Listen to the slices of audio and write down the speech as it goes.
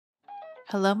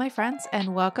Hello, my friends,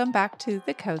 and welcome back to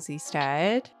the Cozy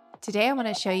Stud. Today, I want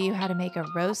to show you how to make a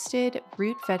roasted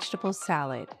root vegetable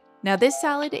salad. Now, this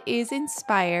salad is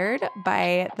inspired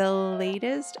by the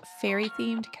latest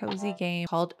fairy-themed cozy game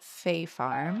called Fae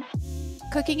Farm.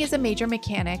 Cooking is a major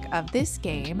mechanic of this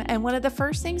game, and one of the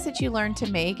first things that you learn to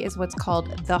make is what's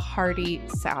called the Hearty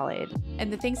salad.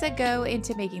 And the things that go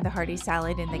into making the Hearty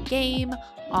salad in the game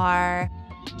are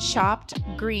chopped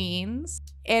greens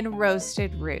and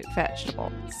roasted root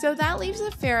vegetable. So that leaves a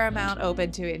fair amount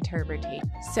open to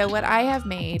interpretation. So what I have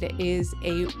made is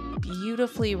a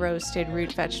beautifully roasted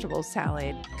root vegetable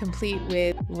salad, complete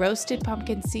with roasted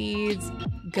pumpkin seeds,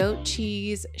 goat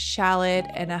cheese, shallot,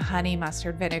 and a honey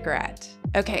mustard vinaigrette.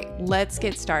 Okay, let's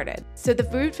get started. So the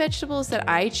root vegetables that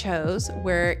I chose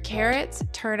were carrots,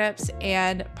 turnips,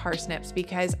 and parsnips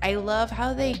because I love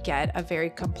how they get a very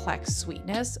complex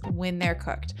sweetness when they're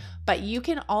cooked. But you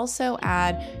can also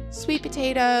add sweet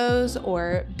potatoes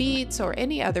or beets or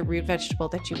any other root vegetable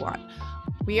that you want.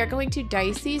 We are going to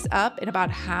dice these up in about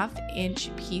 1/2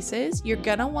 inch pieces. You're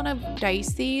gonna wanna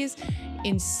dice these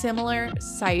in similar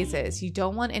sizes. You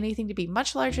don't want anything to be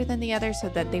much larger than the other so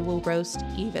that they will roast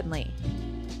evenly.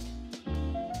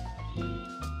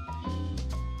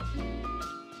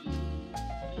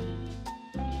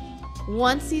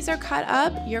 Once these are cut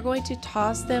up, you're going to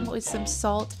toss them with some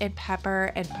salt and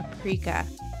pepper and paprika.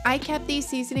 I kept these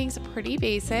seasonings pretty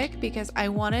basic because I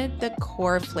wanted the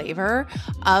core flavor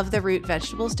of the root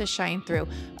vegetables to shine through.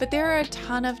 But there are a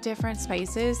ton of different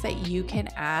spices that you can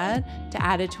add to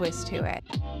add a twist to it.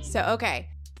 So, okay,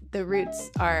 the roots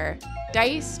are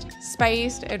diced,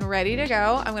 spiced, and ready to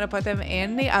go. I'm gonna put them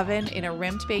in the oven in a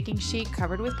rimmed baking sheet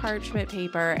covered with parchment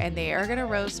paper, and they are gonna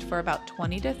roast for about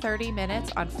 20 to 30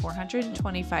 minutes on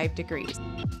 425 degrees.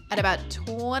 At about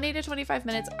 20 to 25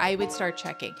 minutes, I would start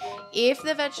checking. If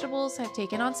the vegetables have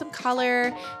taken on some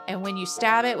color, and when you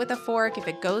stab it with a fork, if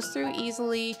it goes through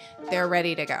easily, they're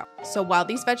ready to go. So while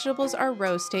these vegetables are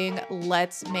roasting,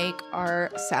 let's make our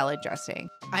salad dressing.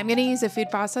 I'm gonna use a food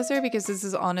processor because this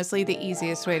is honestly the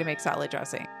easiest way to make salad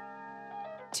dressing.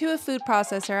 To a food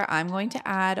processor, I'm going to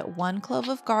add 1 clove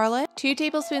of garlic, 2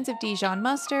 tablespoons of Dijon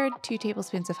mustard, 2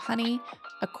 tablespoons of honey,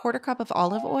 1/4 cup of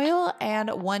olive oil,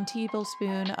 and 1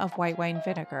 tablespoon of white wine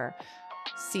vinegar.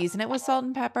 Season it with salt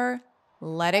and pepper,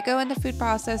 let it go in the food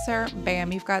processor,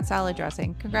 bam, you've got salad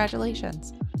dressing.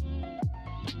 Congratulations.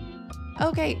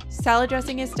 Okay, salad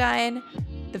dressing is done.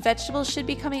 The vegetables should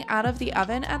be coming out of the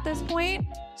oven at this point.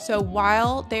 So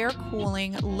while they're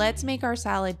cooling, let's make our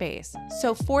salad base.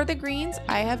 So for the greens,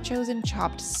 I have chosen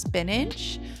chopped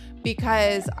spinach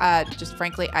because just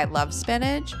frankly, I love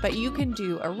spinach, but you can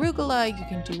do arugula, you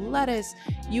can do lettuce,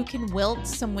 you can wilt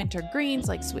some winter greens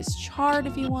like Swiss chard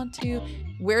if you want to.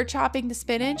 We're chopping the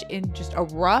spinach in just a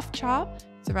rough chop,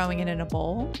 throwing it in a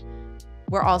bowl.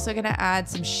 We're also gonna add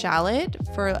some shallot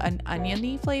for an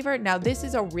oniony flavor. Now this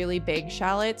is a really big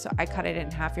shallot, so I cut it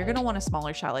in half. You're gonna want a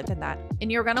smaller shallot than that.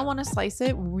 And you're gonna wanna slice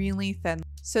it really thin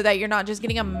so that you're not just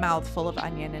getting a mouthful of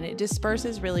onion and it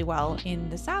disperses really well in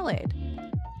the salad.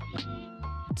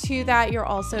 To that, you're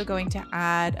also going to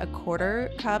add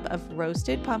 1/4 cup of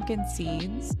roasted pumpkin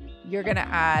seeds. You're gonna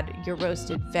add your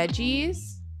roasted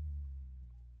veggies.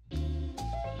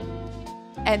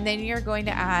 And then you're going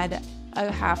to add a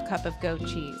 1/2 cup of goat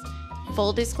cheese.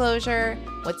 Full disclosure,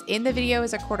 what's in the video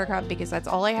is 1/4 cup because that's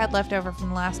all I had left over from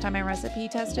the last time I recipe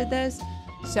tested this.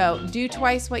 So do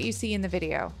twice what you see in the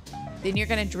video. Then you're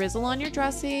gonna drizzle on your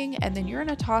dressing and then you're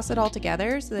gonna toss it all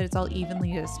together so that it's all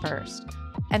evenly dispersed.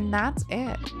 And that's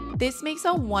it. This makes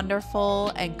a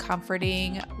wonderful and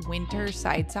comforting winter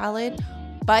side salad,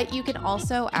 but you can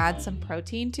also add some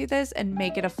protein to this and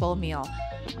make it a full meal.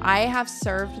 I have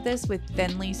served this with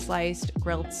thinly sliced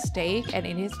grilled steak and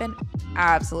it has been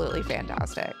absolutely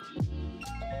fantastic.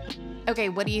 Okay,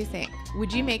 what do you think?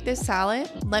 Would you make this salad?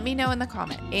 Let me know in the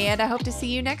comment and I hope to see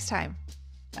you next time.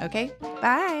 Okay,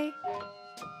 bye.